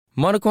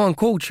Monocle on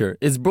Culture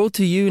is brought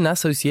to you in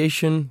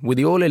association with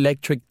the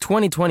all-electric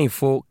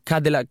 2024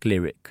 Cadillac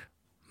Lyriq.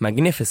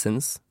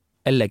 Magnificence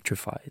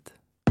electrified.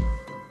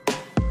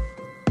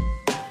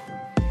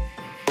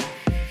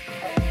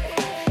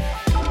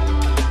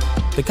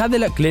 The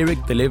Cadillac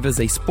Lyriq delivers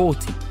a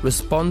sporty,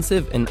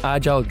 responsive and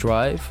agile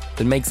drive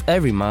that makes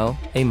every mile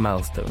a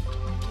milestone.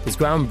 This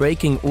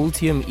groundbreaking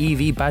Ultium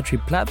EV battery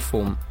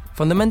platform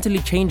fundamentally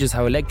changes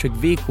how electric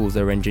vehicles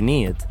are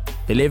engineered,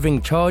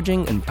 delivering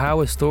charging and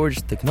power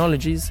storage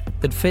technologies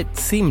that fit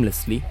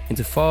seamlessly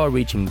into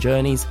far-reaching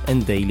journeys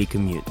and daily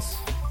commutes.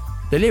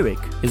 The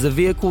Lyriq is a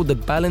vehicle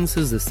that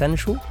balances the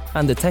sensual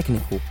and the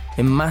technical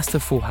in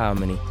masterful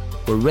harmony,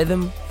 where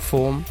rhythm,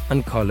 form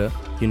and colour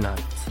unite.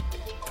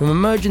 From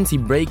emergency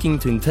braking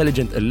to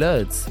intelligent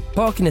alerts,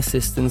 parking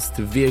assistance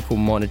to vehicle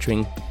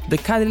monitoring, the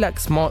Cadillac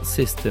Smart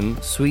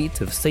System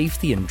suite of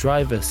safety and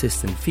driver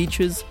assistant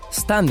features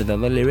standard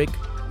on the Lyriq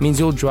means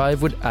you'll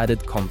drive with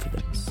added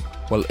confidence.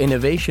 While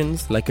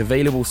innovations like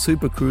available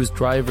Super Cruise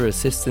driver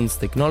assistance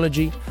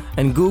technology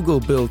and Google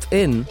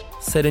built-in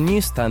set a new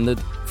standard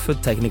for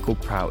technical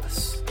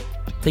prowess.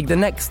 Take the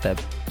next step.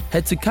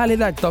 Head to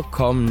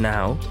Cadillac.com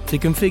now to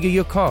configure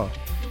your car.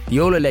 The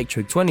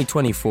all-electric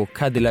 2024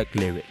 Cadillac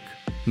Lyriq.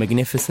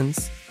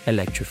 Magnificence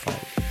electrified.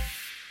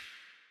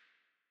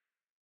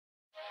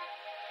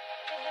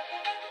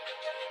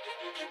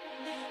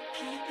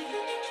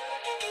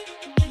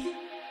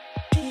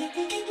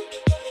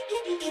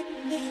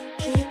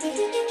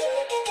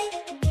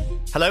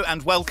 Hello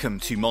and welcome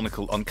to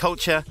Monocle on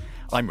Culture.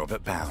 I'm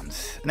Robert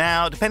Bounds.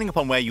 Now, depending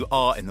upon where you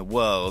are in the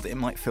world, it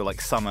might feel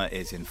like summer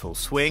is in full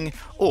swing,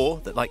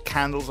 or that like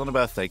candles on a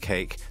birthday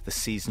cake, the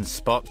season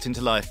sparked into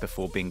life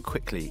before being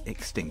quickly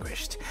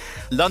extinguished.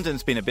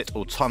 London's been a bit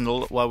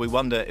autumnal, while we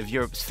wonder if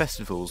Europe's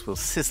festivals will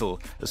sizzle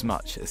as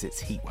much as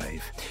its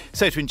heatwave.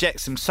 So to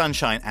inject some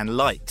sunshine and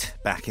light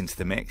back into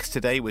the mix,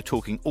 today we're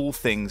talking all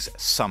things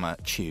summer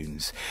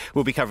tunes.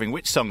 We'll be covering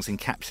which songs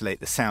encapsulate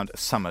the sound of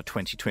summer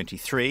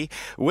 2023,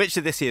 which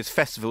of this year's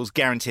festivals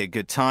guarantee a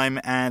good time,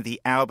 and the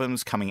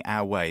albums coming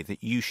our way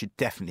that you should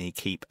definitely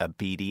keep a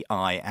beady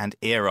eye and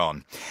ear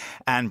on.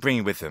 And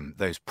bringing with them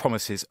those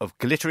promises of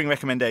glittering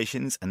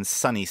recommendations and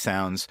sunny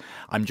sounds,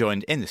 I'm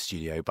joined in the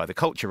studio by the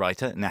culture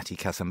writer Natty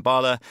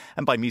Kasambala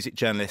and by music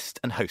journalist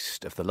and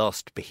host of the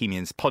Lost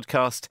Bohemians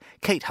podcast,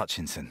 Kate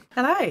Hutchinson.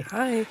 Hello.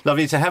 Hi.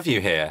 Lovely to have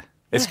you here.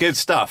 It's good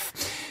stuff.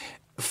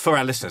 For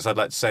our listeners, I'd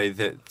like to say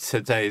that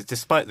today,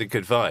 despite the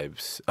good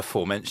vibes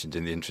aforementioned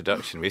in the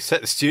introduction, we set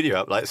the studio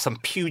up like some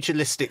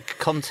pugilistic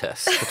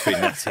contest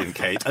between Natty and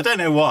Kate. I don't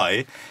know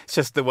why. It's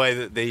just the way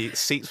that the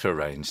seats were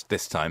arranged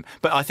this time.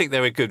 But I think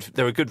there were good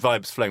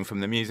vibes flowing from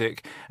the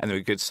music, and there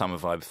were good summer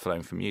vibes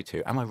flowing from you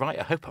two. Am I right?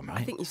 I hope I'm right.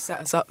 I think you've set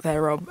us up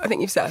there, Rob. I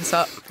think you've set us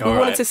up. All we right.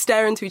 wanted to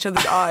stare into each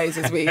other's eyes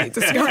as we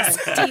discussed.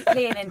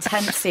 Deeply and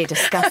intensely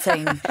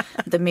discussing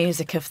the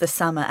music of the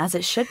summer, as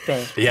it should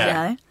be. Yeah. You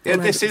know? Yeah,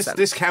 100%.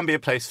 this can be a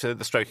place for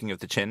the stroking of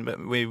the chin,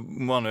 but we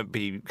want to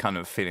be kind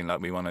of feeling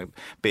like we want to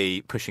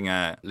be pushing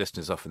our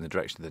listeners off in the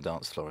direction of the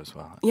dance floor as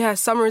well. Yeah,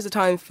 summer is a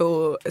time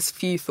for as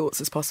few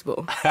thoughts as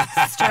possible.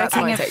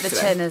 Stroking my of take the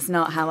today. chin is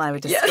not how I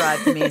would describe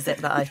the music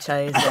that I've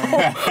chosen.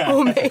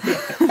 Or me.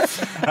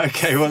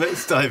 Okay, well,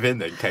 let's dive in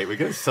then, Kate. We're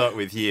going to start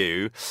with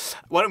you.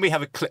 Why don't we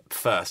have a clip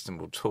first and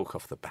we'll talk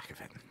off the back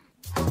of it.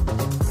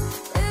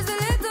 There's the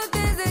little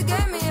things that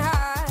get me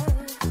high.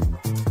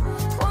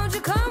 Won't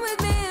you come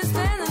with me and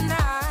spend the night?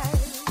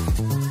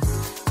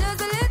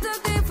 Just a little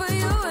thing for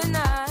you and I.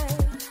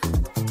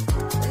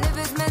 And if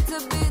it's meant to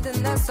be,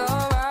 then that's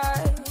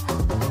alright.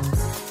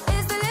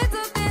 It's the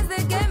little things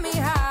that get me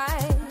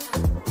high.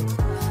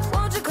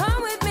 Won't you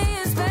come with me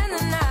and spend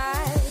the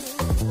night?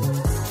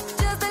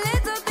 Just a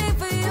little thing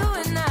for you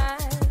and I.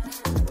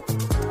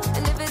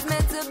 And if it's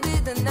meant to be,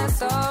 then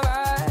that's alright.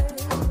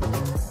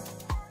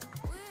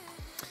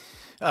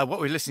 What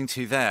we're listening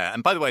to there,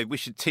 and by the way, we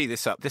should tee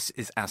this up. This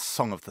is our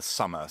Song of the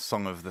Summer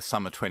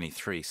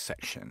 23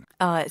 section.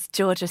 Oh, it's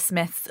Georgia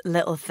Smith's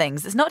Little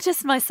Things. It's not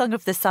just my song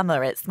of the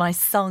summer, it's my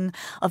song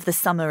of the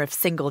summer of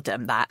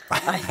singledom, that,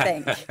 I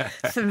think,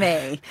 for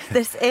me.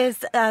 This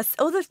is,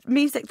 all the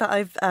music that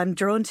I've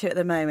drawn to at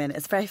the moment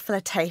is very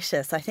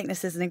flirtatious. I think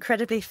this is an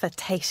incredibly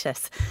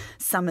flirtatious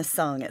summer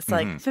song. It's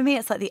like, for me,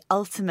 it's like the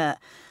ultimate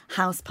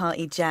house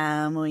party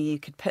jam, or you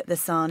could put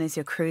this on as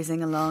you're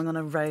cruising along on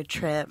a road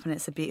trip and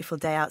it's a beautiful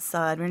day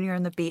outside, when you're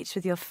on the beach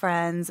with your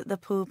friends at the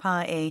pool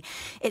party.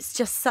 It's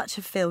just such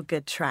a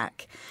feel-good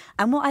track.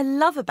 And what I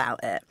love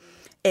about it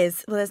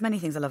is, well, there's many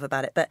things I love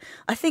about it, but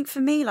I think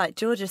for me, like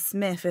Georgia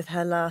Smith with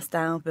her last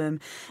album,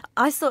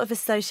 I sort of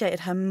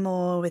associated her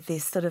more with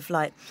these sort of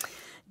like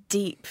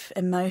deep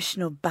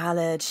emotional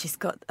ballad. She's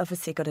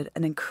obviously got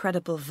an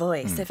incredible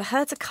voice. So for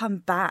her to come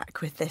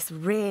back with this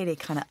really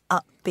kind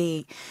of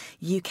upbeat,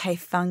 UK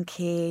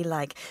funky,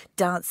 like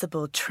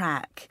danceable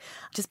track,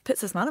 just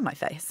puts a smile on my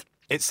face.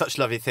 It's such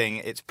a lovely thing.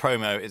 Its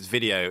promo, its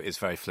video is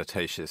very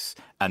flirtatious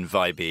and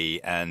vibey,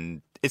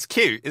 and it's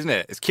cute, isn't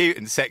it? It's cute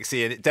and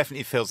sexy, and it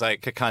definitely feels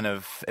like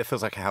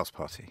a house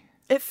party.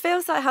 It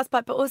feels like house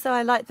pipe, but also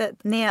I like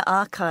that Nia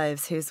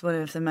Archives, who's one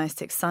of the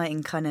most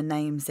exciting kind of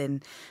names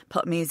in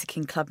pop music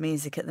and club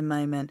music at the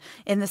moment,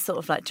 in the sort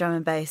of like drum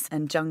and bass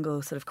and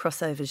jungle sort of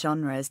crossover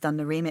genre, has done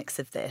the remix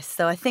of this.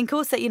 So I think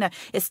also, you know,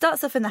 it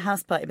starts off in the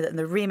house party, but then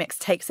the remix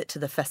takes it to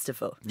the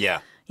festival. Yeah.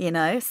 You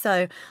know,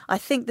 so I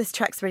think this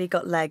track's really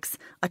got legs.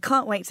 I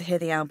can't wait to hear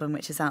the album,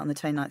 which is out on the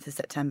 29th of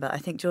September. I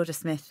think Georgia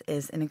Smith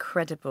is an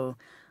incredible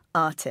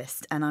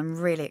artist, and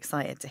I'm really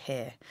excited to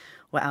hear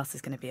what else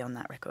is going to be on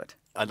that record.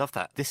 I love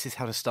that. This is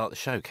how to start the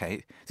show,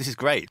 Kate. This is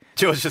great.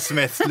 Georgia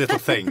Smith's Little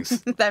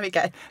Things. There we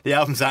go. The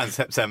album's out in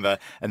September,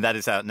 and that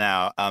is out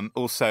now.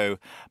 Also,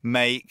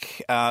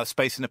 make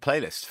space in a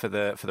playlist for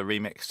the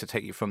remix to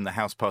take you from the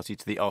house party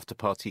to the after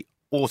party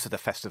or to the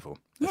festival,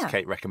 as Yeah.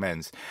 Kate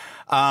recommends.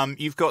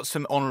 You've got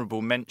some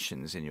honourable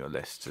mentions in your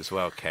list as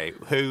well, Kate.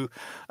 Who,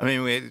 I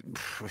mean, we're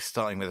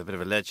starting with a bit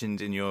of a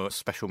legend in your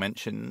special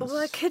mentions. Well,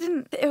 I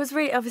couldn't. It was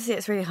really, obviously,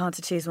 it's really hard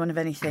to choose one of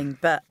anything.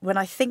 But when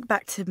I think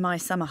back to my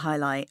summer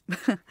highlight,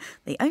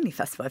 the only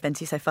festival I've been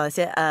to so far this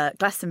year,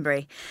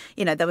 Glastonbury,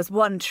 you know, there was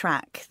one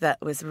track that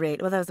was really,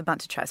 well, there was a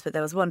bunch of tracks, but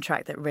there was one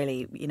track that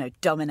really, you know,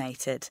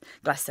 dominated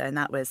Glasgow, and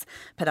that was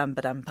Padam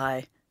Padam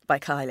by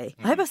Kylie.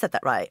 I hope I said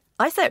that right.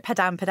 I say it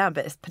Padam Padam,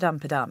 but it's Padam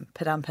Padam,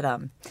 Padam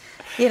Padam.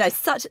 You know,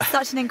 such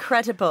an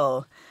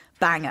incredible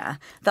banger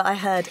that I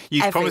heard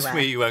You everywhere. promised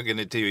me you weren't going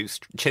to do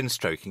chin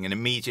stroking, and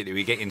immediately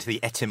we get into the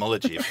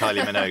etymology of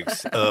Kylie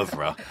Minogue's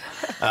oeuvre.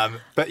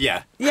 But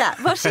yeah. Yeah,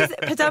 well, she's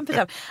Padam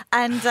Padam,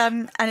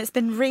 and it's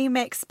been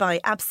remixed by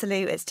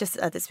Absolute. It's just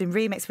it's been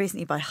remixed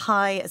recently by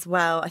High as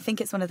well. I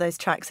think it's one of those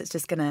tracks that's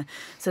just going to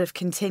sort of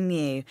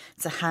continue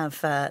to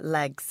have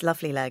legs,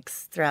 lovely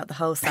legs, throughout the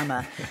whole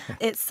summer.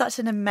 It's such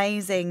an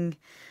amazing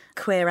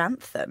queer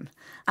anthem,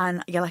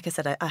 and yeah, like I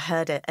said, I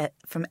heard it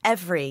from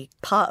every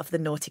part of the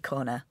naughty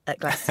corner at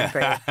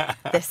Glastonbury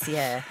this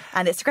year,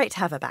 and it's great to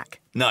have her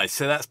back. Nice.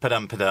 So that's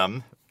Padam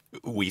Padam,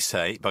 we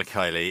say, by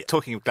Kylie.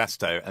 Talking of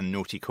Glasgow and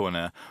Naughty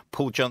Corner,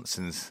 Paul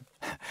Johnson's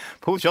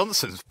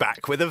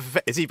back with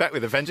is he back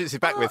with a vengeance? Is he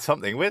back with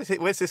something?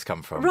 Where's this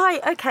come from? Right,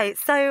 okay,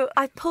 so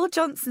Paul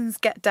Johnson's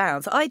Get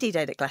Down. So I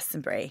DJ'd at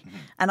Glastonbury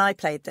and I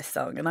played this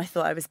song, and I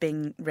thought I was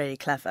being really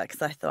clever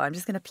because I thought I'm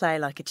just going to play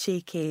like a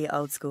cheeky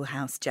old school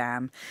house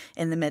jam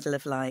in the middle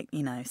of, like,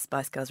 you know,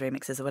 Spice Girls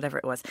remixes or whatever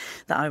it was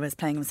that I was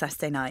playing on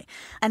Saturday night.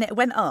 And it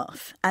went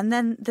off. And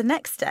then the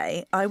next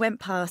day I went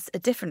past a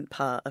different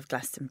part of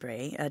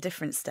Glastonbury, a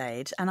different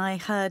stage, and I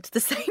heard the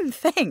same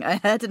thing. I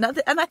heard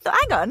another, and I thought,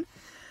 hang on,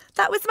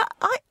 that was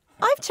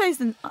I've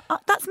chosen,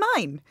 that's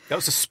mine. That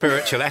was a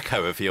spiritual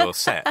echo of your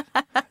set,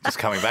 just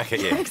coming back at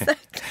you.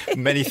 Exactly.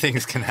 Many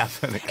things can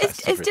happen at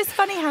Glastonbury. It's just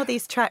funny how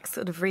these tracks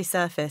sort of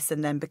resurface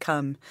and then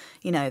become,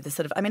 you know, the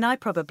sort of, I mean, I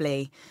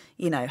probably,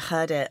 you know,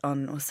 heard it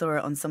on or saw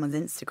it on someone's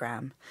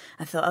Instagram.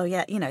 I thought, oh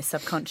yeah, you know,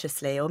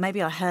 subconsciously, or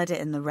maybe I heard it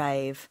in the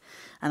rave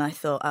and I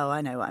thought, oh,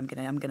 I know what I'm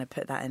going to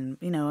put that in,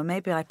 you know, or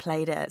maybe I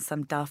played it at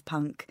some Daft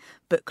Punk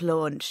book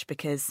launch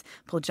because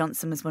Paul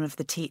Johnson was one of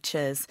the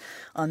teachers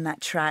on that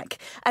track.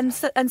 And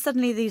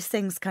suddenly these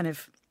things kind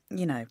of,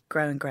 you know,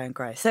 grow and grow and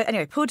grow. So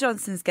anyway, Paul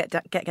Johnson's Get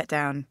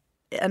Down,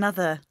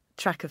 another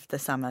track of the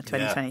summer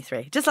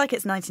 2023, just like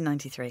it's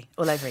 1993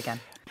 all over again.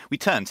 We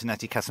turn to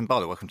Natty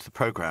Kasambala. Welcome to the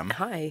programme.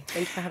 Hi,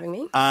 thank you for having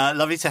me.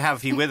 Lovely to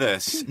have you with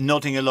us,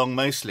 nodding along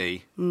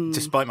mostly,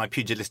 despite my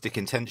pugilistic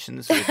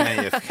intentions with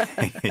many of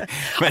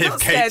scared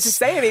Kate's to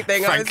say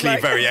anything. I was frankly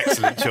like- very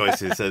excellent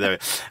choices.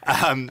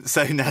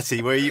 So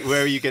Natty,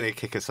 where are you going to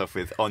kick us off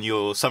with on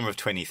your Summer of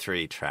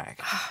 23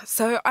 track?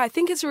 So I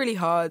think it's a really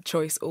hard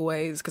choice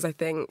always because I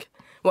think,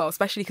 well,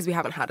 especially because we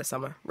haven't had a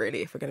summer,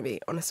 really, if we're going to be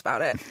honest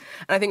about it.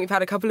 And I think we've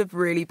had a couple of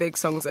really big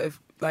songs that have,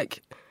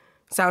 like,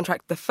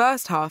 soundtracked the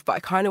first half, but I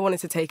kind of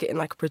wanted to take it in,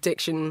 like, a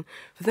prediction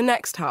for the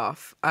next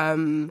half.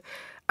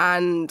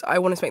 And I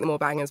wanted to make them more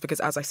bangers because,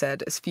 as I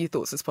said, as few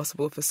thoughts as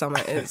possible for summer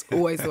is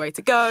always the way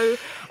to go.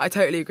 I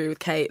totally agree with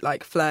Kate,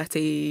 like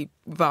flirty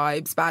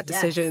vibes, bad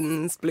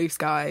decisions, blue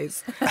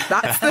skies.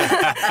 That's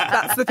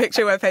the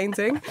picture we're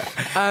painting.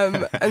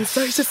 And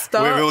so to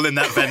start... We're all in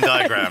that Venn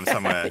diagram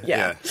somewhere.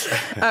 Yeah.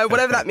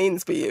 Whatever that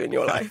means for you in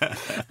your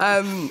life.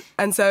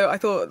 And so I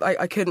thought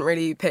I couldn't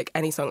really pick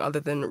any song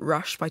other than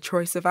Rush by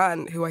Troye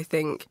Sivan, who I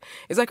think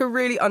is like a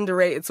really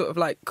underrated sort of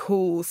like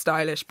cool,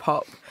 stylish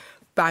pop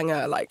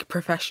banger, like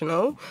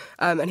professional.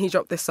 And he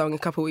dropped this song a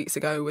couple of weeks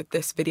ago with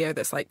this video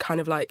that's like kind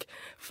of like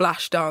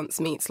Flashdance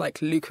meets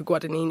like Luca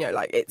Guadagnino,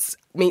 like it's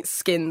meets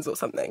Skins or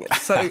something.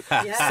 It's so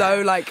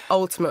so like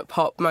ultimate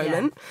pop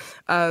moment.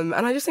 And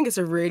I just think it's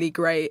a really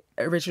great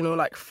original,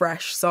 like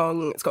fresh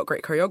song. It's got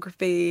great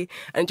choreography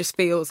and it just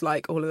feels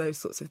like all of those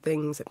sorts of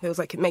things. It feels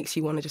like it makes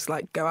you want to just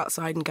like go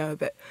outside and go a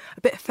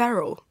bit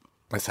feral.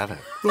 Let's have it.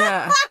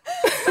 Yeah.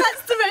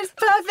 That's the most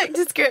perfect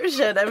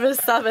description of a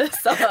summer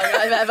song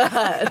I've ever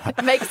heard.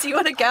 It makes you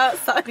want to go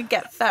outside and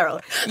get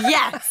feral.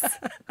 Yes!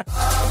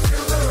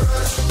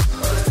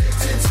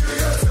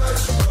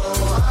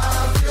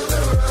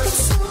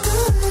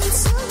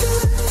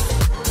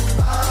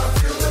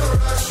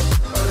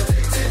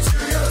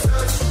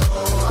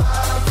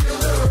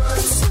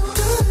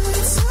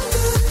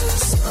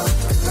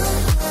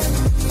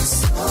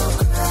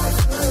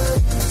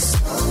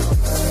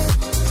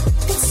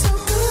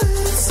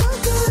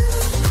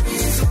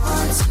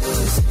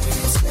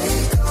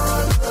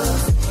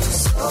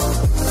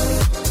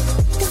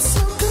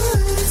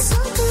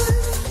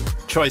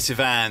 Troye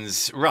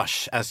Sivan's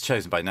Rush, as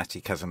chosen by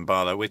Natty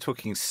Kazambala. We're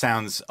talking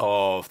sounds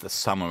of the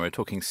summer. We're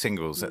talking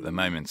singles at the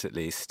moment, at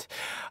least.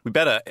 We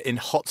better, in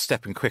hot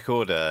step and quick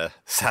order,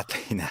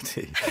 sadly,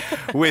 Natty,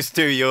 whiz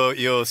through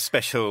your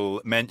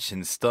special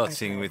mentions,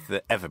 starting with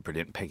the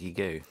ever-brilliant Peggy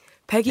Gou.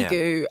 Peggy Yeah.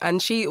 Gou, and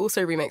she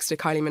also remixed a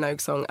Kylie Minogue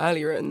song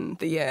earlier in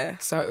the year,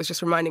 so it was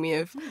just reminding me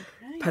of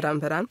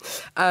Padan Padan.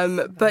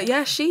 But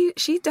yeah, she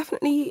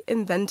definitely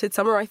invented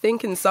summer, I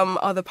think, in some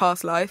other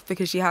past life,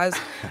 because she has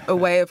a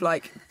way of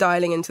like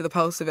dialing into the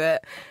pulse of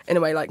it in a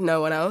way like no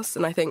one else.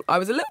 And I think I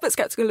was a little bit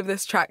skeptical of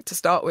this track to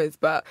start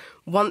with, but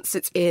once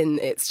it's in,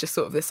 it's just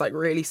sort of this like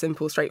really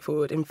simple,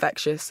 straightforward,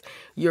 infectious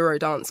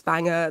Eurodance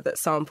banger that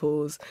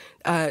samples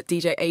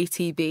DJ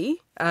ATB.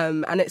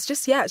 And it's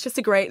just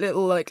a great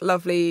little like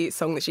lovely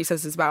song that she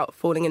says is about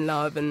falling in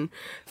love and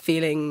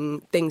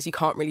feeling things you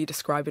can't really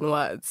describe in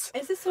words.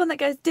 Is this the one that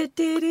goes do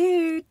do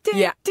do do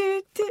Yeah.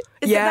 do do?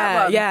 Is it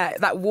that one? Yeah,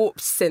 that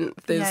warped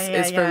synth is,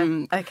 Yeah, is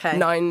from Okay.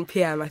 9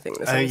 p.m. I think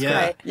the Oh, song's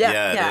yeah. great.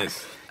 Yeah, it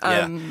is.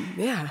 Yeah.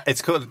 Yeah.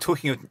 It's called,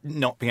 talking of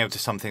not being able to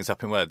sum things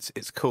up in words,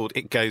 it's called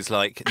It Goes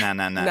Like Na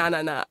Na Na. Na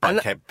Na Na. By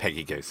And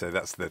Peggy Gou, so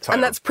that's the title.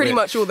 And that's pretty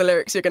much all the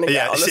lyrics you're going to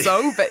get Yeah, on the she-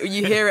 song, but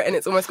you hear it and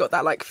it's almost got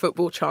that like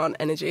football chant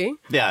energy.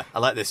 Yeah, I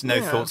like this. No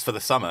Yeah. thoughts for the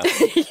summer.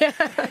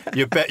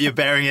 You're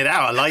bearing it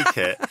out. I like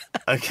it.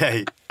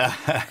 Okay. Where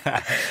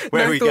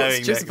No are we thoughts,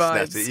 going just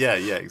next? vibes.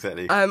 Natty? Yeah,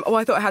 exactly. I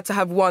thought I had to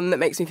have one that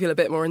makes me feel a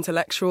bit more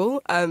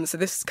intellectual. So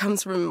this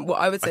comes from what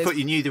I would say I is thought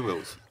you knew the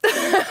rules.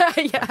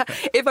 yeah,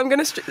 if I'm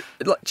going to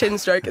chin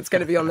stroke, it's going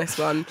to be on this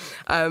one.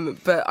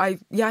 But I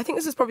think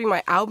this is probably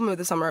my album of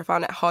the summer. I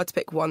found it hard to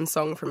pick one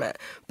song from it.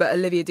 But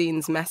Olivia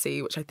Dean's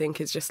Messy, which I think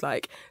is just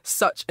like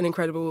such an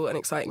incredible and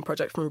exciting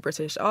project from a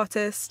British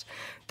artist.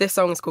 This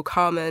song is called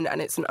Carmen,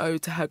 and it's an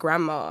ode to her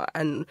grandma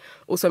and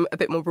also a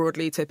bit more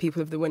broadly to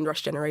people of the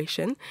Windrush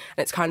generation. And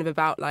it's kind of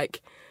about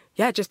like,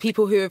 yeah, just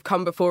people who have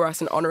come before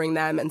us and honouring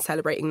them and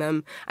celebrating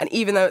them. And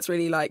even though it's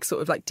really like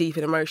sort of like deep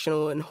and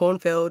emotional and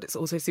horn-filled, it's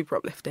also super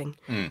uplifting.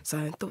 So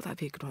I thought that'd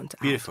be a good one to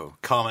add. Beautiful.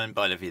 Carmen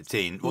by Olivia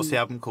Dean. What's the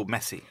album called?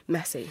 Messy.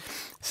 Messy.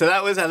 So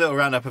that was our little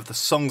roundup of the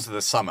songs of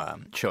the summer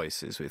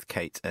choices with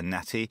Kate and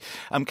Natty.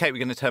 Kate, we're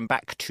going to turn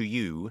back to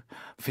you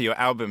for your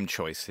album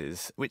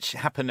choices, which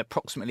happen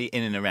approximately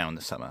in and around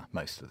the summer,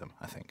 most of them,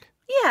 I think.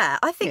 Yeah,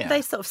 I think Yeah.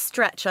 they sort of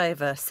stretch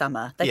over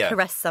summer. They Yeah.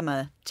 caress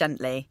summer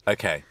gently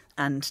Okay.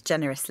 and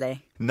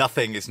generously.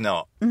 Nothing is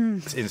not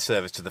in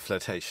service to the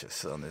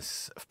flirtatious on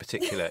this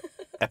particular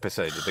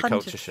episode of the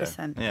Culture Show.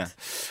 100%. Yeah.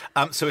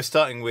 So we're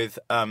starting with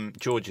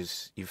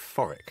George's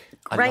Euphoric.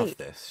 I love Great.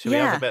 this. Shall we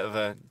Yeah. have a bit of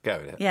a go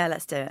at it? Yeah,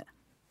 let's do it.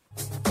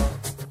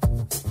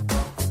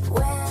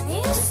 When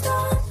you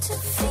start to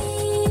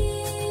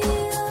feel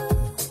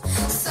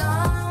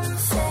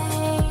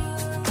something,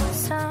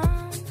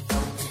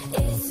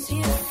 it's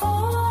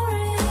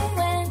euphoric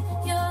when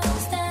you're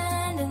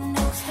standing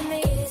next to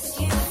me. It's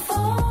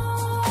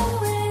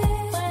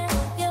euphoric when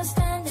you're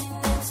standing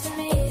next to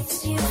me.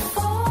 It's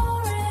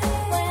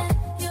euphoric when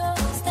you're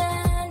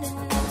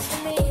standing next to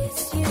me.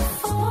 It's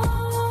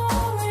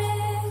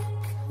euphoric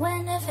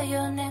whenever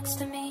you're next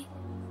to me.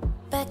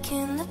 Back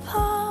in the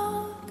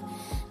park,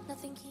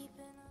 nothing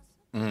keeping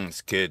us.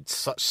 It's good.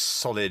 Such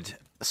solid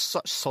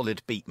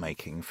beat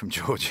making from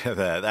Georgia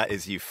there. That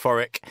is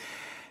Euphoric.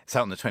 It's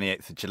out on the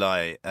 28th of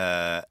July.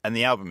 And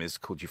the album is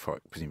called Euphoric,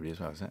 presumably, as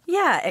well, isn't it?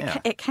 Yeah,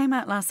 it came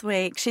out last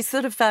week. She's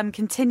sort of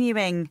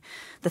continuing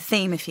the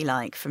theme, if you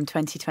like, from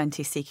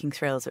 2020 Seeking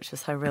Thrills, which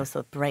was her real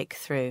sort of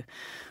breakthrough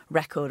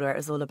record, where it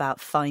was all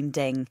about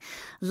finding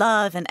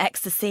love and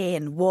ecstasy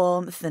and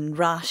warmth and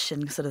rush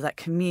and sort of that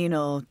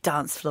communal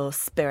dance floor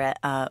spirit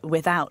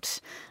without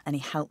any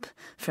help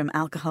from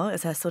alcohol. It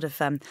was her sort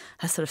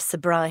of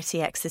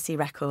sobriety ecstasy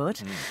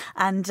record,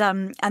 and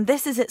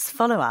this is its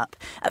follow up.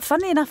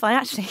 Funnily enough, I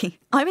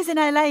was in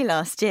LA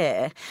last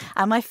year,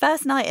 and my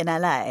first night in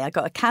LA, I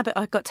got a cab.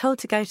 I got told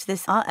to go to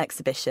this art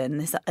exhibition,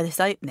 this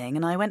opening,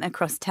 and I went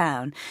across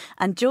town,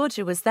 and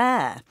Georgia was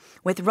there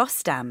with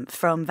Rostam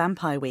from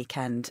Vampire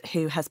Weekend,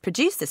 who has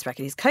produced this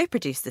record. He's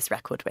co-produced this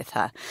record with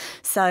her.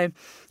 So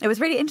it was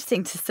really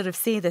interesting to sort of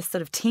see this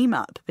sort of team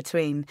up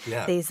between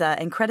these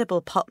incredible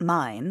pop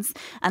minds.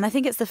 And I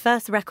think it's the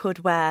first record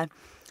where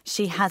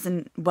she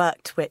hasn't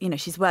worked with,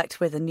 she's worked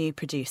with a new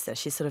producer.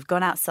 She's sort of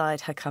gone outside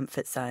her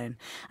comfort zone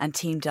and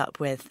teamed up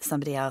with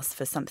somebody else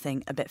for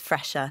something a bit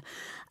fresher.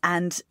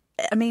 And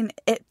I mean,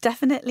 it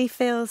definitely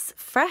feels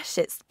fresh.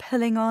 It's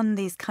pulling on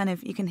these kind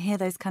of, you can hear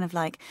those kind of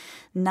like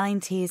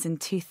 90s and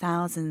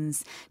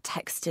 2000s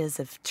textures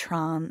of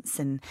trance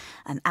and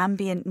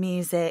ambient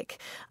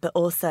music, but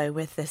also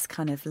with this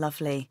kind of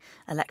lovely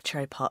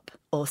electro pop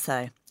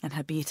also, and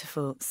her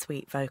beautiful,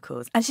 sweet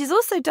vocals. And she's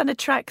also done a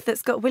track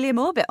that's got William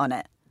Orbit on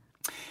it.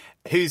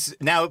 who's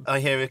now, I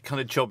hear, a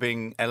kind of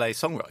jobbing LA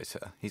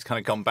songwriter. He's kind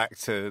of gone back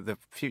to the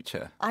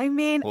future. I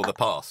mean, or the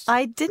past.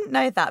 I didn't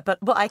know that,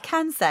 but what I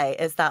can say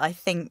is that I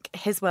think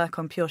his work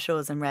on Pure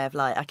Shores and Ray of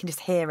Light, I can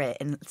just hear it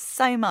in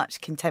so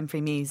much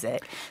contemporary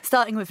music,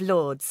 starting with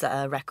Lord's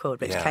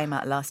record, which came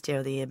out last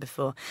year or the year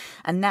before.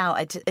 And now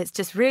it's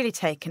just really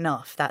taken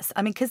off.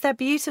 Because they're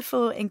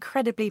beautiful,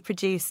 incredibly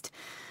produced,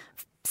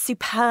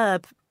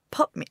 superb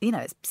pop,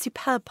 it's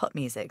superb pop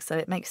music, so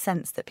it makes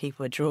sense that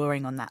people are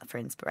drawing on that for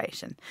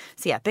inspiration.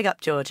 So yeah, big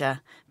up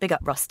Georgia, big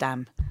up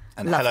Rostam.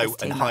 And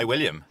hi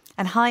William.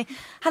 And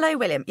hello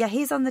William. Yeah,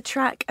 he's on the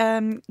track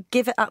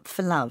Give It Up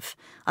for Love,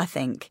 I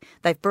think.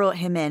 They've brought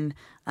him in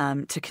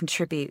to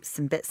contribute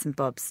some bits and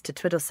bobs, to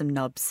twiddle some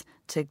knobs,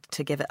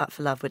 to Give It Up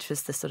for Love, which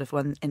was the sort of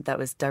one that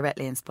was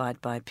directly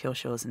inspired by Pure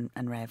Shores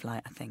and Ray of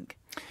Light, I think.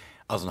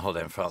 I was on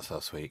holiday in France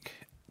last week.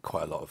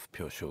 Quite a lot of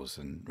Pure Shores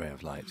and Ray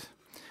of Light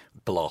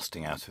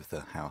blasting out of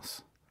the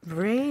house.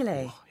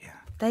 Really? Oh, yeah.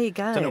 There you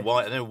go. I don't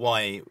know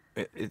why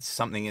it's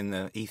something in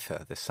the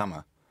ether this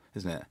summer,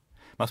 isn't it?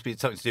 Must be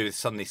something to do with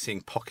suddenly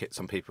seeing pockets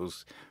on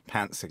people's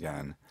pants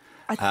again.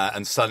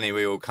 And suddenly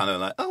we all kind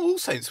of like, oh, All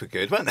Saints were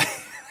good, weren't they?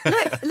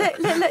 Look.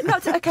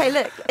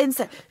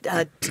 Insert,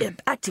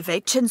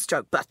 activate chin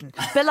stroke button.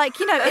 But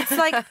it's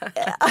like,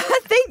 I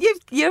think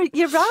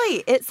you're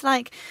right. It's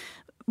like,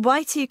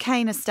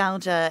 Y2K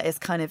nostalgia is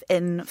kind of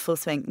in full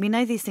swing. We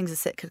know these things are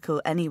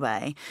cyclical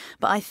anyway,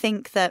 but I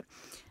think that,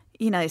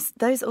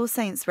 those All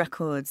Saints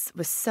records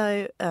were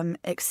so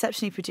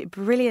exceptionally produced,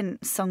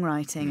 brilliant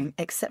songwriting,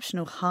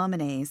 exceptional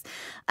harmonies,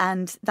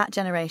 and that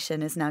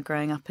generation is now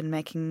growing up and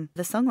making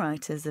the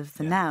songwriters of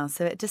the now.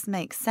 So it just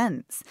makes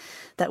sense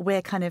that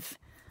we're kind of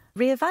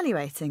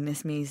reevaluating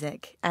this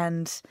music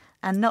and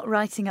not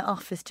writing it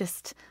off as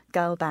just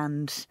girl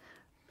band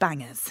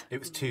bangers. It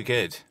was too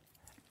good.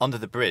 Under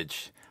the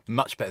Bridge.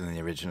 Much better than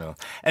the original.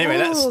 Anyway,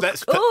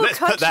 let's put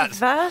that.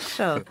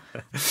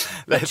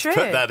 Let's put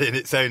that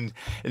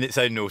in its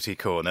own naughty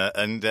corner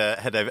and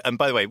head over. And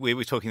by the way, we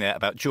were talking there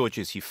about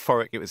Georgia's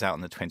Euphoric. It was out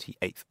on the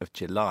 28th of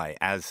July,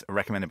 as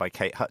recommended by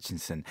Kate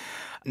Hutchinson.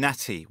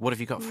 Natty, what have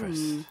you got for us?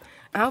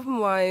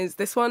 Album-wise,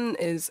 this one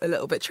is a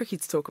little bit tricky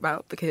to talk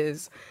about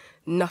because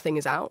nothing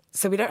is out.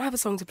 So we don't have a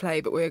song to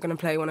play, but we're going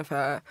to play one of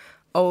her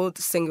old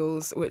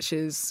singles, which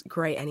is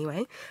great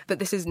anyway. But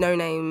this is No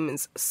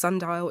Name's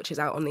Sundial, which is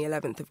out on the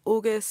 11th of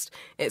August.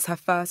 It's her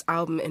first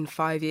album in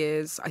 5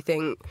 years. I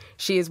think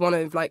she is one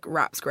of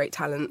rap's great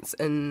talents,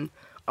 and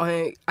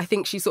I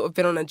think she's sort of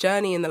been on a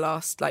journey in the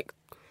last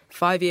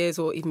 5 years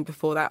or even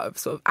before that of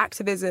sort of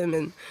activism,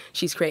 and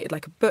she's created a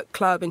book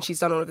club and she's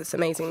done all of this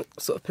amazing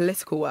sort of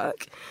political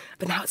work.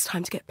 But now it's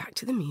time to get back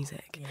to the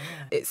music. Yeah.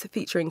 It's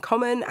featuring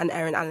Common and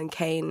Erin Allen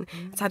Kane.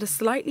 It's had a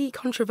slightly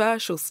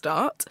controversial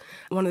start.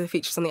 One of the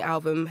features on the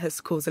album has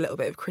caused a little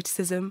bit of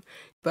criticism,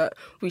 but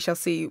we shall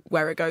see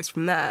where it goes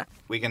from there.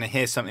 We're going to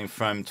hear something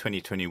from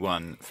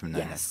 2021 from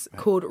Nona. Yes,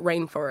 called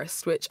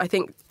Rainforest, which I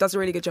think does a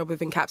really good job of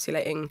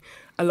encapsulating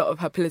a lot of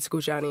her political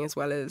journey as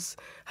well as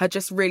her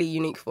just really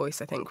unique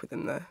voice, I think,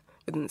 within the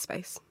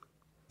space.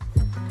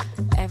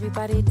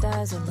 Everybody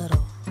does a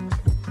little,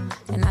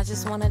 and I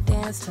just wanna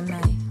dance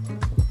tonight.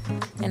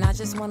 And I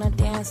just wanna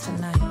dance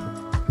tonight.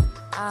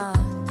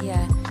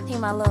 Yeah, he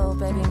my little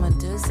baby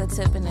Medusa,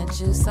 tipping the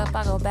juice up.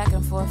 I go back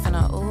and forth in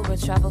a Uber,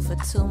 travel for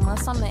 2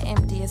 months. I'm the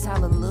emptiest,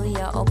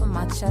 hallelujah. Open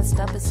my chest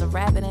up, it's a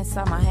rabbit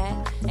inside my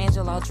hat.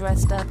 Angel all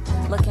dressed up,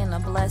 looking to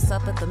bless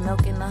up at the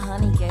milk and the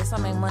honey gates. I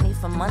make money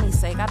for money's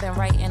sake, I've been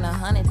writing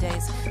 100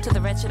 days. Took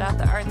the wretched out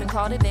the earth and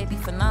called it baby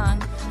for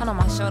none. I know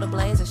my shoulder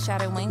blades are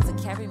shattered wings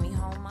and carry me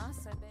home. I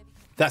said, baby.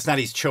 That's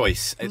Natty's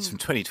Choice. It's from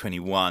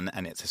 2021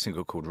 and it's a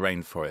single called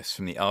Rainforest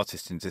from the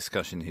artist in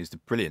discussion who's the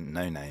brilliant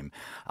No Name.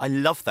 I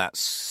love that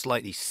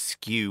slightly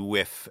skew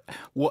whiff.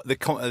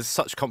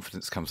 Such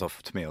confidence comes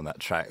off to me on that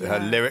track. Yeah.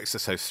 Her lyrics are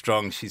so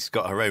strong. She's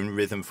got her own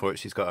rhythm for it.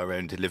 She's got her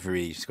own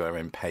delivery. She's got her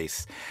own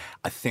pace.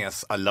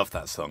 I love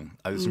that song.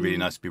 It was really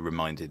nice to be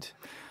reminded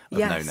of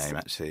No Name,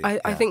 actually.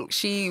 I think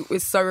she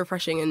was so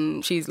refreshing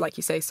and she's, like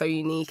you say, so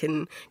unique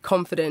and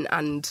confident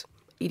and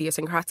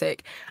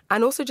idiosyncratic.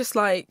 And also just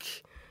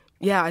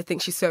I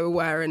think she's so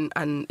aware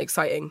and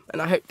exciting,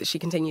 and I hope that she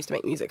continues to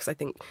make music because I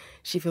think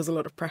she feels a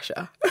lot of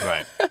pressure.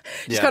 Right.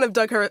 She's kind of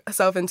dug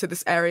herself into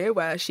this area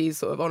where she's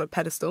sort of on a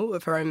pedestal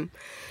of her own,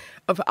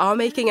 of our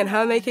making and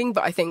her making,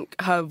 but I think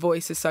her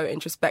voice is so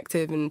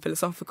introspective and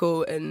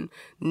philosophical and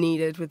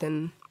needed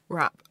within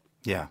rap.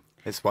 Yeah.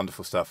 It's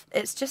wonderful stuff.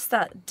 It's just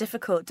that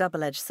difficult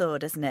double-edged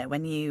sword, isn't it?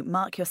 When you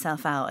mark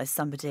yourself out as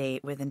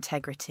somebody with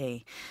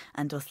integrity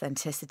and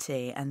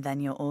authenticity, and then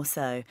you're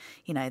also,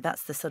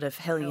 that's the sort of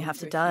hill you have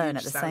to die on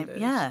at the standard.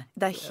 same. Yeah,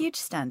 they're huge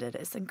standard.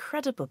 It's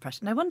incredible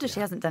pressure. No wonder she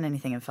hasn't done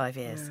anything in 5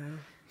 years.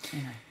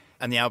 Yeah.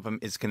 And the album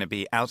is going to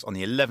be out on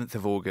the 11th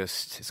of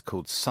August. It's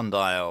called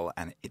Sundial,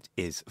 and it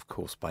is, of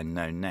course, by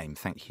No Name.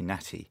 Thank you,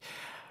 Natty.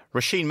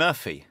 Roisin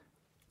Murphy.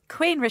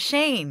 Queen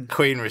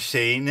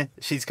Roisin.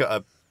 She's got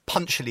a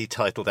punchily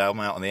titled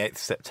album out on the 8th of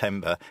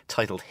September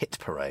titled Hit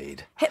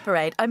Parade. Hit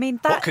Parade. I mean,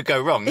 what could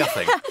go wrong?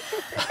 Nothing.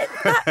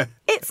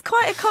 It's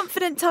quite a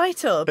confident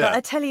title, but Yeah. I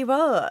tell you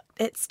what,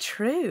 it's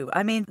true.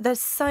 I mean,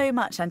 there's so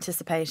much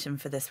anticipation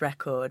for this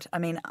record. I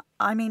mean,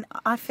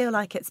 I feel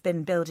like it's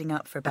been building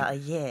up for about a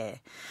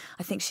year.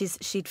 I think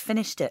she'd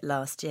finished it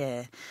last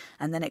year,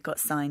 and then it got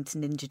signed to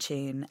Ninja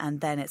Tune, and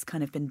then it's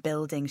kind of been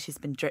building. She's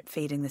been drip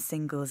feeding the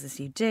singles as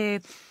you do,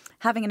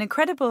 having an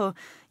incredible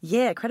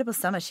year, incredible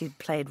summer. She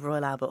played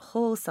Royal Albert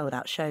Hall, sold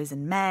out shows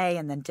in May,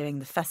 and then doing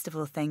the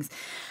festival things,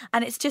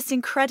 and it's just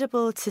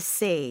incredible to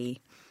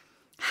see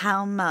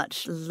how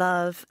much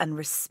love and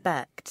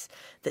respect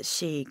that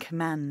she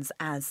commands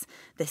as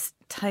this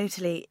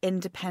totally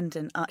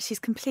independent art. She's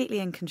completely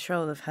in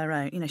control of her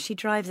own. You know, she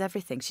drives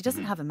everything. She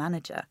doesn't have a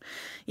manager.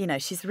 You know,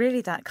 she's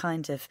really that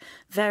kind of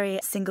very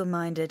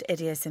single-minded,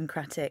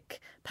 idiosyncratic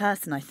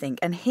person, I think.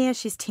 And here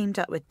she's teamed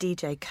up with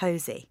DJ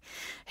Cozy,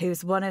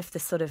 who's one of the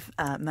sort of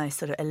most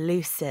sort of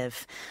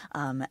elusive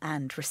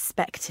and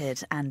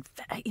respected and,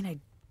 you know,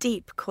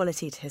 deep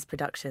quality to his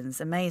productions,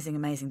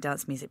 amazing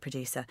dance music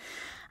producer.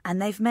 And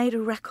they've made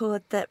a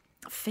record that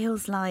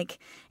feels like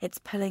it's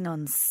pulling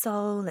on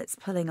soul, it's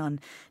pulling on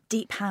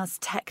deep house,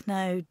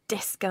 techno,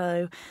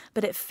 disco,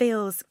 but it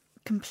feels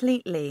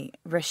completely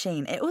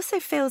Roisin. It also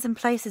feels in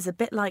places a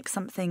bit like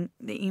something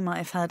that you might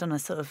have heard on a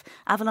sort of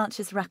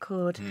Avalanche's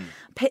record,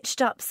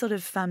 pitched up sort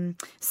of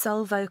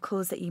soul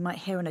vocals that you might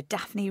hear on a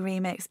Daphne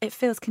remix. It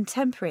feels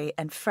contemporary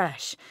and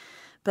fresh,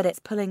 but it's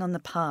pulling on the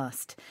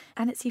past,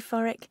 and it's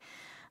euphoric,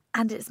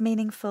 and it's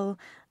meaningful,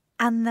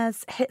 and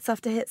there's hits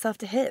after hits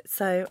after hits.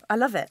 So I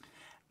love it.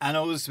 And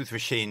always with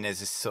Roisin, there's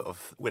this sort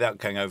of, without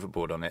going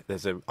overboard on it,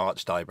 there's an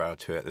arched eyebrow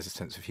to it. There's a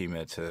sense of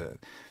humour to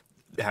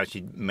how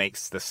she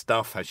makes the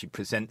stuff, how she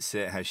presents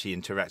it, how she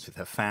interacts with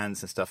her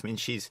fans and stuff. I mean,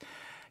 she's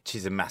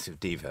a massive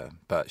diva,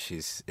 but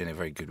she's in a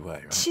very good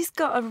way, right? She's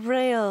got a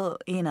real,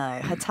 you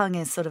know, her tongue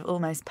is sort of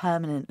almost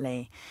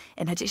permanently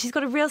in her. She's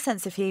got a real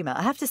sense of humour.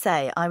 I have to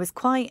say, I was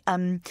quite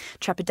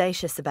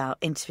trepidatious about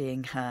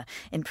interviewing her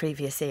in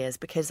previous years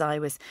because I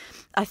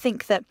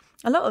think that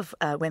a lot of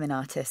women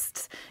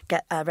artists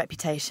get a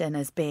reputation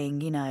as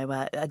being, you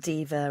know, a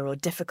diva or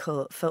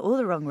difficult for all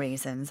the wrong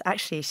reasons.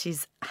 Actually,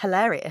 she's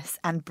hilarious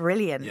and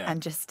brilliant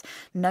and just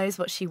knows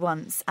what she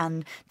wants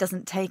and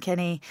doesn't take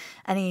any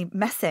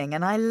messing.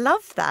 And I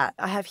love that.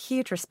 I have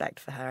huge respect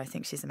for her. I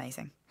think she's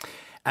amazing.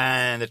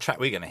 And the track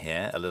we're going to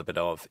hear a little bit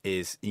of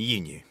is You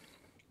Knew.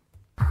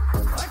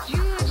 What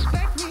you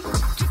expect me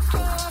to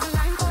draw the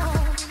line for?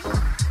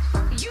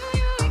 You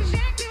knew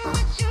exactly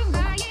what you're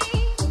buying.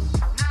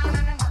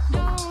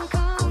 Don't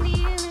come the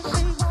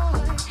innocent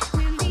boy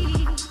with me.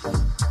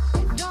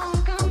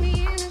 Don't come the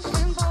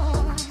innocent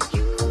boy.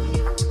 You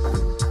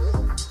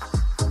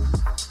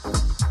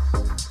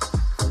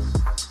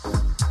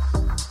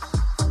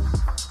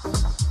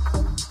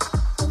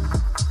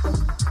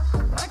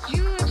what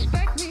you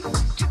expect me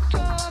to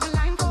draw the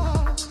line for?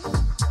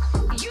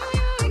 You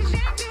knew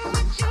exactly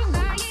what you're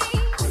buying.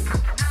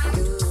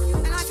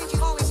 And I think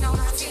you've always known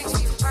how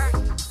feelings you burn.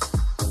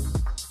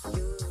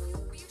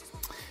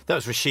 That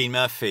was Roisin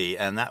Murphy,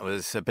 and that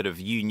was a bit of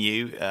You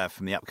Knew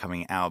from the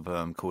upcoming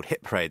album called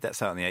Hit Parade.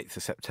 That's out on the 8th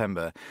of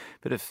September.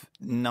 Bit of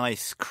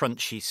nice,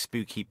 crunchy,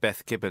 spooky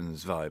Beth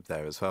Gibbons vibe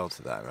there as well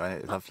to that,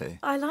 right? Lovely.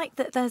 I like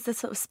that there's a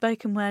sort of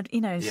spoken word,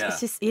 you know, Yeah. it's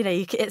just, you know,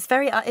 it's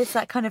very, it's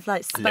that kind of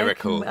like spoken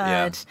Lyrical, word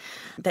yeah.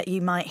 that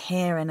you might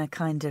hear in a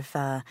kind of,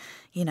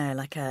 you know,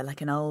 like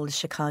an old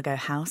Chicago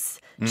house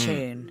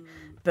tune,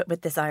 but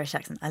with this Irish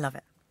accent. I love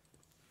it.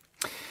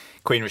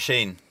 Queen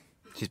Roisin,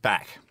 she's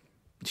back.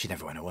 She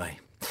never went away.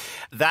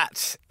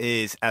 That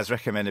is as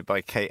recommended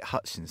by Kate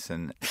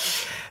Hutchinson.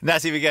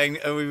 Natty, we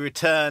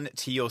return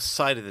to your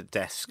side of the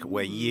desk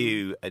where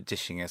you are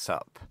dishing us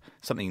up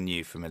something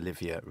new from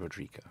Olivia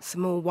Rodrigo.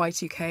 Some more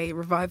Y2K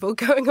revival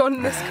going on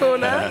in this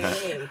corner.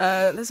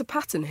 There's a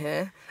pattern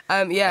here.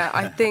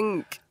 I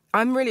think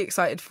I'm really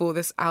excited for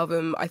this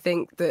album. I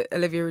think that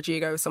Olivia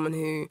Rodrigo is someone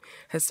who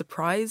has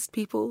surprised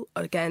people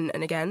again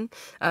and again.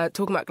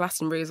 Talking about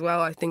Glastonbury as well,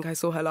 I think I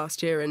saw her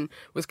last year and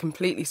was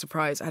completely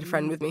surprised. I had a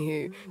friend with me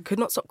who could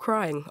not stop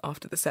crying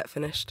after the set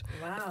finished.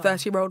 Wow. A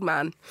 30-year-old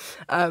man.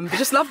 But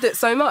just loved it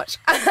so much.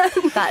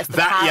 That's the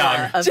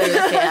That power of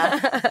Olivia.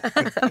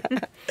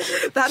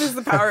 That is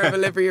the power of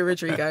Olivia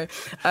Rodrigo.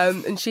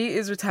 And she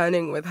is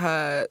returning with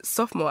her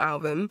sophomore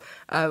album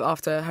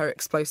after her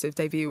explosive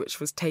debut, which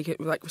was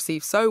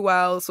received so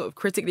well, sort of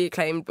critically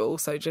acclaimed, but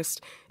also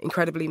just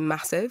incredibly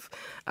massive.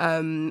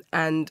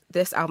 And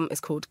this album is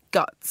called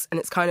Guts, and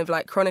it's kind of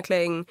like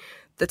chronicling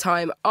the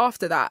time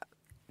after that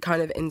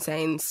kind of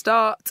insane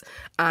start,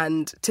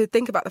 and to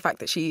think about the fact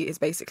that she is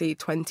basically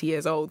 20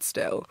 years old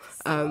still.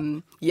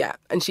 And I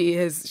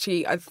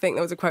think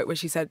there was a quote where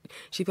she said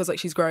she feels like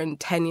she's grown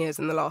 10 years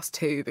in the last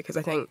 2, because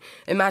I think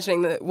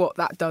imagining what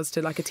that does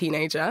to like a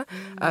teenager,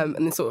 and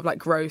the sort of like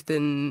growth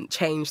and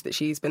change that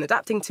she's been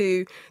adapting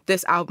to,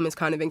 this album is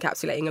kind of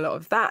encapsulating a lot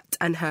of that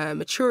and her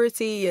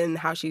maturity and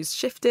how she's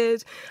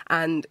shifted,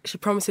 and she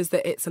promises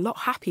that it's a lot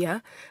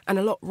happier and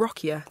a lot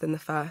rockier than the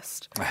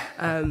first.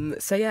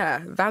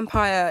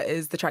 Vampire Vampire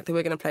is the track that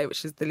we're going to play,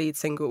 which is the lead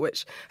single,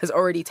 which has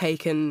already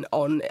taken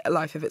on a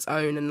life of its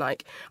own, and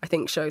like I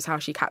think shows how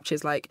she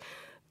captures like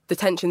the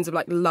tensions of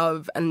like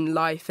love and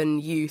life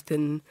and youth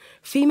and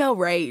female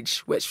rage,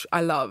 which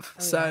I love.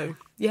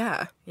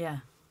 Yeah. Yeah.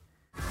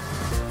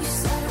 You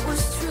said it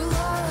was true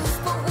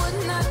love, but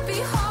wouldn't that be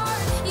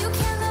hard? You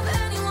can't love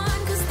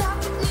anyone, 'cause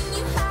that would mean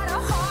you had a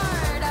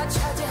heart. I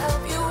tried to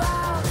help you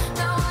out,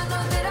 now I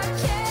know that I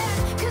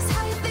can't, 'cause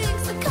how you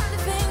think's the kind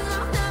of thing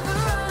I'll never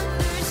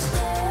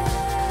understand.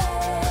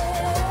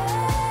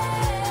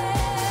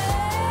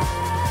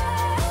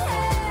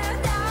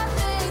 I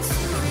made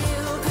some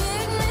real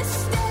big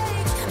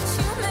mistakes, but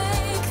you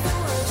make the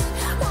worst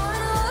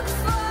one look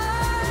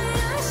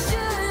fine. I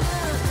should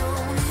have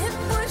known it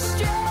was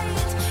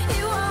strange.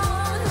 You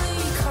only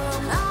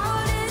come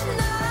out at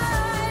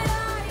night.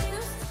 I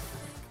used to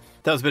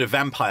That was a bit of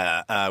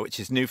Vampire, which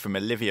is new from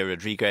Olivia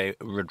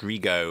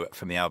Rodrigo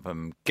from the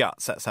album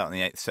Guts. That's out on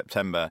the 8th of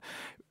September.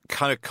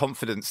 Kind of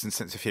confidence and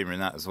sense of humour in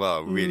that as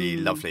well. Really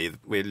lovely.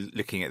 We're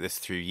looking at this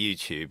through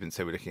YouTube, and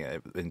so we're looking at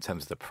it in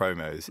terms of the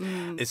promos.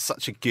 It's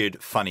such a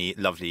good, funny,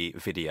 lovely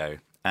video.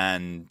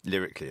 And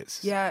lyrically,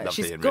 it's lovely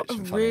she's and got rich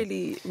a and funny.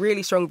 really,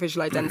 really strong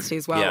visual identity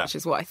as well, Yeah. which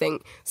is what I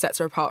think sets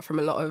her apart from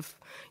a lot of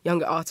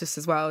younger artists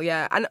as well.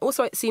 Yeah, and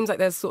also it seems like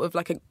there's sort of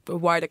like a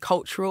wider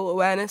cultural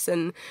awareness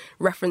and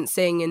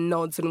referencing and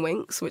nods and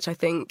winks, which I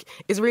think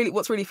is really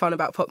what's really fun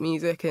about pop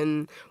music,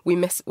 and we're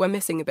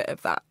missing a bit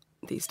of that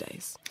these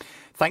days.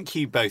 Thank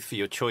you both for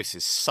your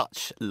choices.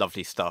 Such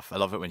lovely stuff. I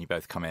love it when you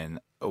both come in.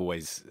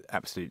 Always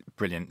absolute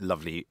brilliant,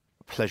 lovely,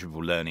 pleasurable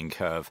learning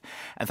curve.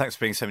 And thanks for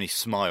bringing so many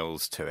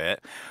smiles to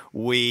it.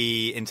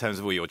 In terms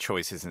of all your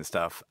choices and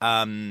stuff,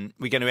 we're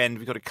going to end.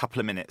 We've got a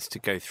couple of minutes to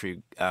go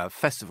through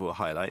festival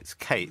highlights.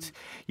 Kate,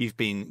 you've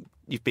been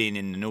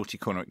in the naughty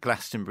corner at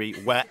Glastonbury.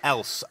 Where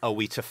else are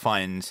we to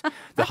find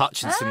the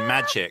Hutchinson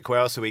magic? Where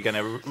else are we going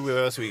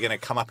to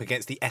come up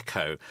against the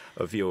echo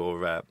of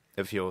your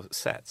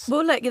sets?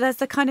 Well, look, there's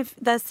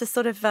the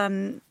sort of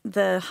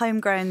the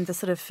homegrown, the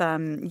sort of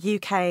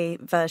UK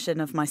version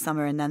of my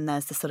summer, and then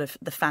there's the sort of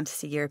the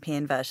fantasy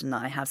European version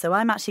that I have. So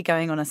I'm actually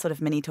going on a sort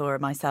of mini tour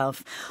of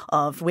myself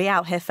of We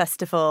Out Here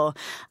Festival,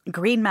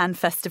 Green Man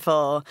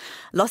Festival,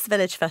 Lost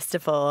Village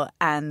Festival,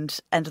 and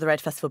End of the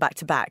Road Festival back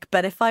to back.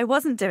 But if I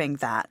wasn't doing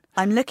that,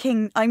 I'm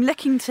looking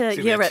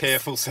to Europe. A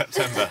tearful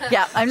September.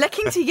 Yeah, I'm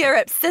looking to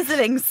Europe's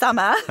sizzling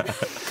summer,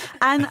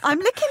 and I'm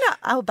looking at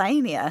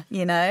Albania.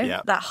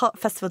 That hot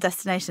festival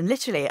destination.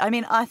 Literally, I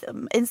mean,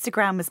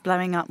 Instagram was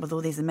blowing up with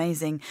all these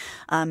amazing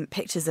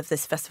pictures of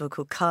this festival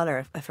called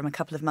Kala from a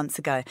couple of months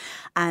ago,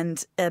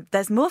 and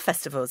there's more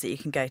festivals that you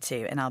can go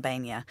to in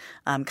Albania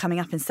coming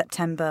up in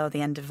September or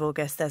the end of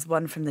August. There's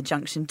one from the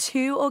Junction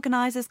 2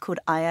 organisers called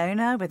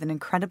Iona with an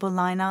incredible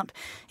lineup,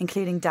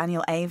 including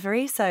Daniel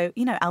Avery. So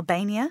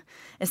Albania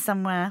is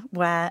somewhere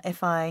where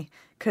if I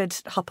could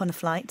hop on a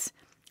flight,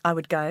 I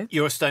would go.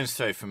 You're a stone's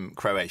throw from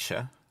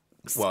Croatia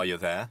while you're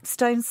there.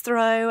 Stone's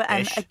throw,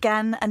 and Ish.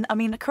 again, and I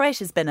mean,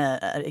 Croatia's been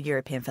a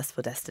European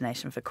festival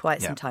destination for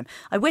quite some time.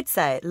 I would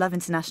say Love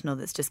International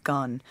that's just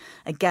gone,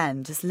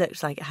 again, just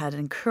looked like it had an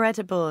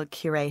incredible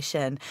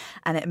curation,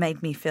 and it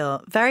made me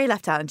feel very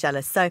left out and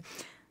jealous. So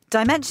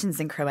Dimensions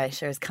in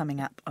Croatia is coming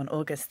up on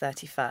August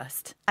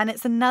 31st. And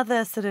it's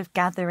another sort of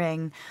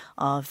gathering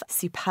of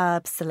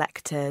superb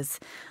selectors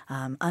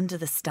under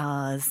the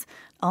stars,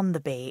 on the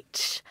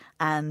beach.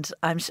 And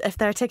if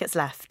there are tickets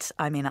left,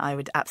 I mean, I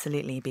would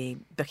absolutely be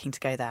booking to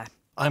go there.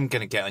 I'm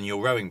going to get on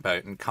your rowing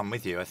boat and come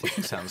with you. I think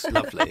it sounds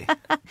lovely.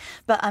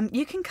 But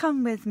you can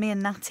come with me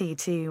and Natty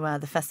to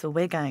the festival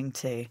we're going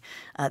to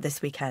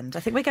this weekend. I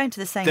think we're going to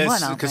the same one,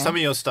 aren't we? Because some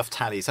of your stuff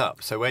tallies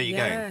up. So where are you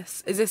going?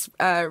 Yes. Is this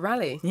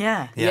Rally?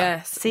 Yeah.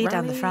 Yes. See you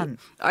down the Rally. front.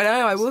 I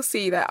know, I will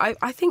see that.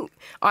 I think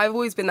I've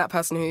always been that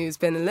person who's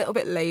been a little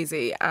bit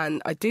lazy,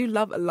 and I do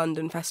love a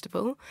London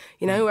festival,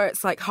 where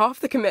it's like half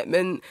the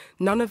commitment,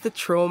 none of the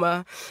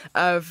trauma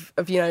of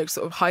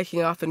sort of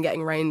hiking up and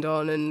getting rained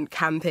on and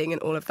camping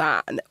and all of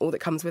that and all that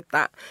comes with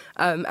that.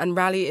 And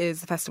Rally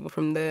is the festival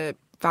from the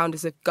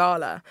founders of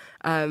Gala,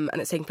 and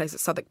it's taking place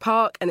at Southwark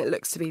Park, and it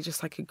looks to be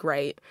just like a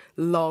great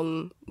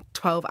long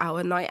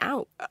 12-hour night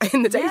out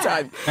in the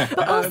daytime.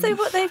 But also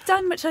what they've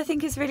done, which I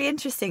think is really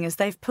interesting, is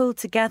they've pulled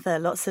together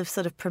lots of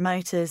sort of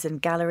promoters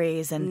and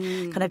galleries and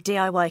kind of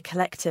DIY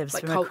collectives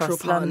Like from cultural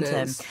across London.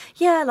 partners.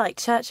 Yeah, like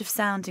Church of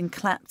Sound in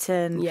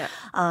Clapton, Yeah.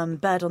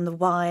 Bird on the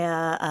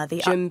Wire, the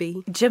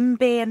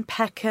Jumby. and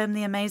Peckham,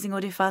 the amazing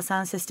audiophile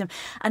sound system.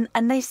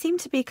 And they seem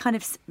to be kind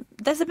of,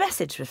 there's a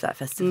message with that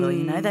festival,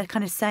 they're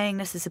kind of saying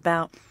this is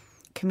about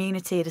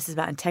community, this is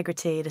about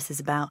integrity, this is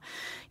about,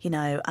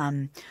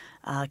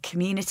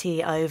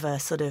 community over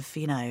sort of,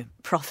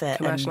 profit.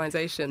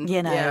 Commercialisation.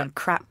 And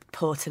crap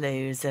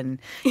portaloos and,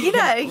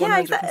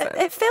 100%.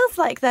 it feels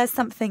like there's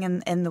something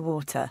in the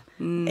water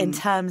in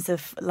terms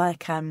of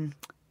like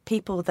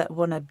people that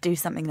want to do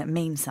something that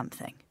means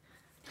something.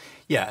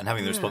 Yeah, and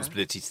having the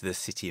responsibility to the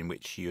city in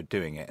which you're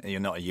doing it. You're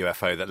not a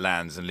UFO that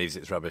lands and leaves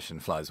its rubbish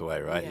and flies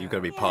away, right? Yeah. You've got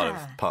to be part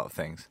of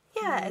things.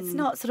 Yeah, it's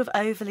not sort of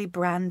overly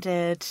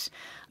branded.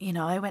 You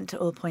know, I went to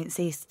All Points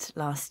East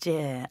last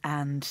year,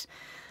 and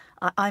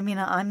I mean,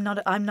 I'm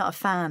not a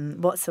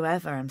fan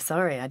whatsoever. I'm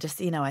sorry. I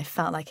just, I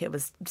felt like it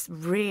was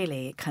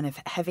really kind of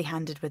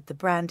heavy-handed with the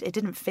brand. It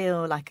didn't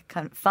feel like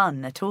kind of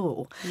fun at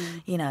all.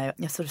 You're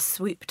sort of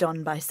swooped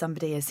on by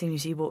somebody as soon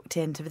as you walked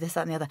into this,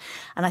 that, and the other.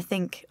 And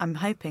I'm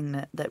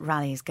hoping that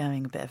Rally is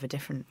going a bit of a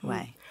different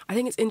way. I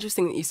think it's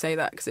interesting that you say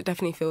that, because it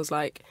definitely feels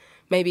like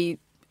maybe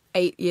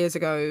 8 years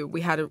ago we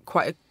had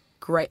quite a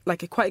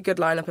good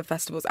lineup of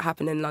festivals that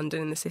happened in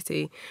London, in the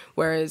city,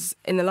 whereas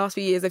in the last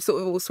few years they've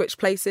sort of all switched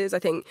places. I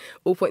think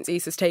All Points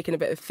East has taken a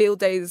bit of Field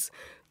Day's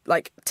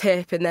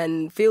tip, and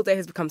then Field Day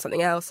has become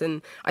something else,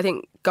 and I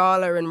think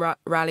Gala and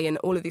Rally and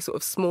all of these sort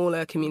of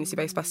smaller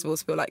community-based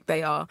festivals feel like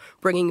they are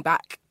bringing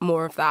back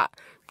more of that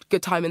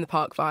good time in the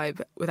park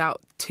vibe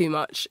without too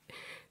much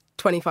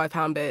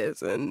 £25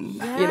 beers and, you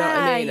know what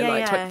I mean,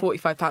 and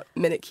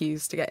 45-minute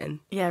queues to get in.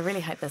 Yeah, I really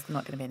hope there's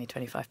not going to be any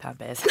 £25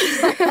 beers.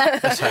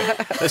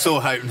 Let's all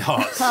hope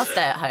not. I'll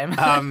stay at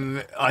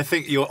home. I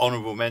think your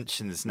honourable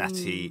mentions,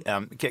 Natty.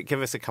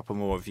 Give us a couple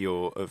more of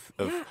your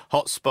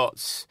hot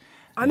spots.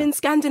 I'm in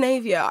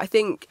Scandinavia. I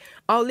think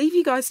I'll leave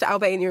you guys to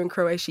Albania and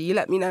Croatia. You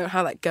let me know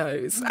how that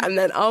goes, and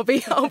then I'll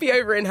be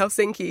over in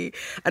Helsinki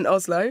and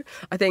Oslo.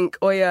 I think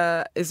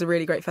Oya is a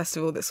really great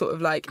festival that's sort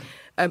of like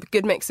a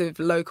good mix of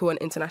local and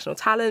international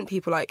talent.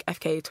 People like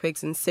FKA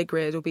Twigs and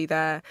Sigrid will be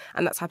there,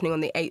 and that's happening on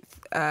the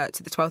 8th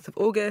to the 12th of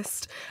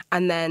August.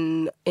 And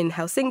then in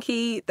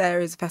Helsinki, there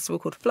is a festival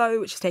called Flow,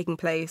 which is taking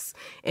place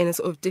in a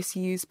sort of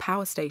disused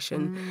power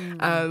station,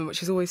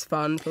 which is always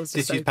fun.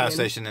 Disused power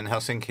station in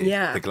Helsinki?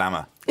 Yeah. The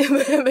glamour.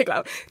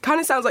 Kind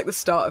of sounds like the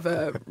start of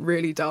a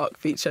really dark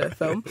feature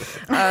film.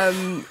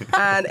 And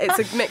it's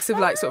a mix of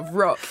sort of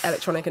rock,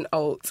 electronic and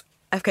alt.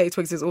 FKA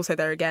Twigs is also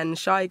there again.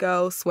 Shy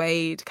Girl,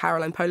 Suede,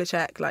 Caroline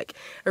Polachek,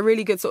 a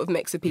really good sort of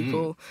mix of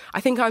people.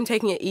 I think I'm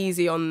taking it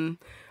easy on...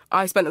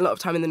 I spent a lot of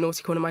time in the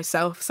naughty corner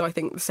myself, so I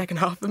think the second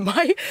half of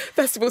my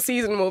festival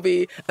season will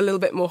be a little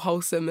bit more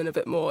wholesome and a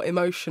bit more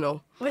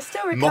emotional. We're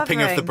still recovering.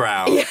 Mopping of the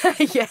brow.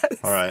 Yes.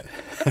 All right.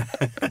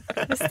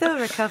 We're still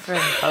recovering.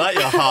 I like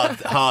your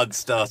hard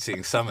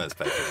starting summers,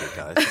 both of you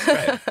guys. It's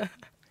great.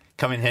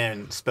 Come in here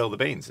and spill the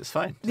beans. It's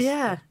fine.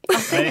 Yeah.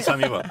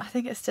 Anytime you want. I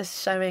think it's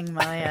just showing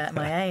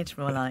my age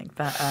more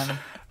but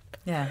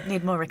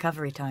need more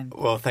recovery time.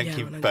 Well, thank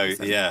you 100%.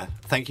 both. Yeah,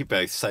 thank you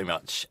both so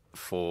much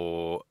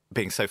for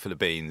being so full of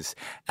beans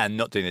and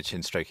not doing a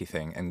chin strokey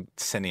thing and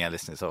sending our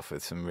listeners off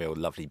with some real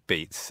lovely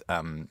beats,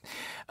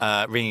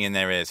 ringing in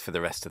their ears for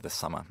the rest of the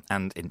summer,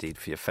 and indeed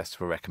for your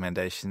festival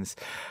recommendations.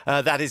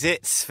 That is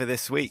it for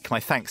this week. My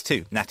thanks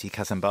to Natty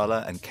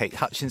Kazambala and Kate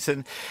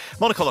Hutchinson.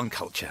 Monocle on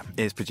Culture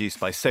is produced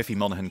by Sophie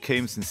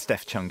Monaghan-Coombs and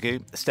Steph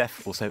Chungu.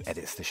 Steph also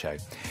edits the show.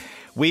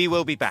 We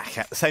will be back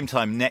at the same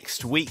time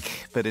next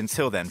week, but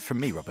until then, from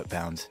me, Robert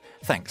Bound,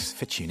 thanks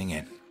for tuning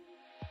in.